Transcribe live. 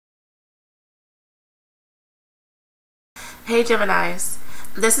Hey Geminis,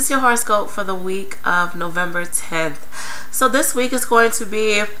 this is your horoscope for the week of November 10th. So this week is going to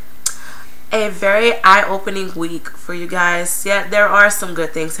be a very eye-opening week for you guys. Yeah, there are some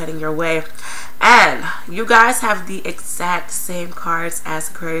good things heading your way. And you guys have the exact same cards as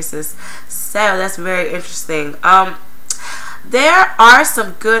Aquarius. So that's very interesting. There are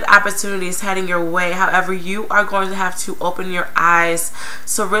some good opportunities heading your way. However, you are going to have to open your eyes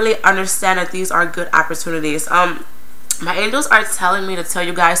to really understand that these are good opportunities. My angels are telling me to tell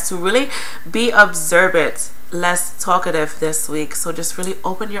you guys to really be observant, less talkative this week. So just really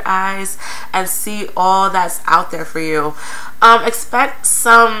open your eyes and see all that's out there for you. Expect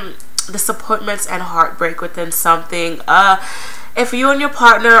some disappointments and heartbreak within something. If you and your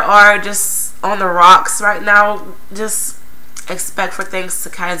partner are just on the rocks right now, just expect for things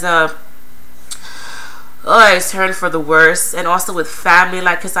to kind of turn for the worse. And also with family,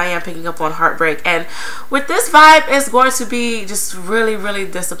 like, because I am picking up on heartbreak, and with this vibe, it's going to be just really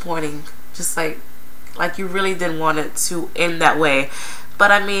disappointing, just like you really didn't want it to end that way.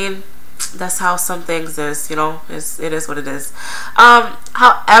 But I mean, that's how some things is, you know. It is what it is.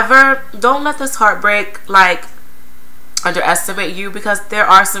 However, don't let this heartbreak underestimate you, because there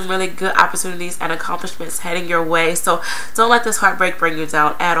are some really good opportunities and accomplishments heading your way. So don't let this heartbreak bring you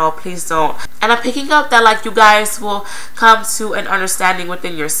down at all. Please don't. And I'm picking up that you guys will come to an understanding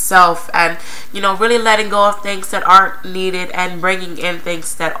within yourself, and really letting go of things that aren't needed and bringing in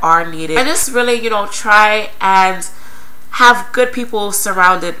things that are needed. And just really try and have good people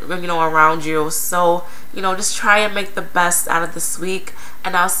surrounded around you. So just try and make the best out of this week,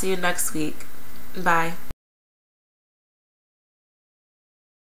 and I'll see you next week. Bye.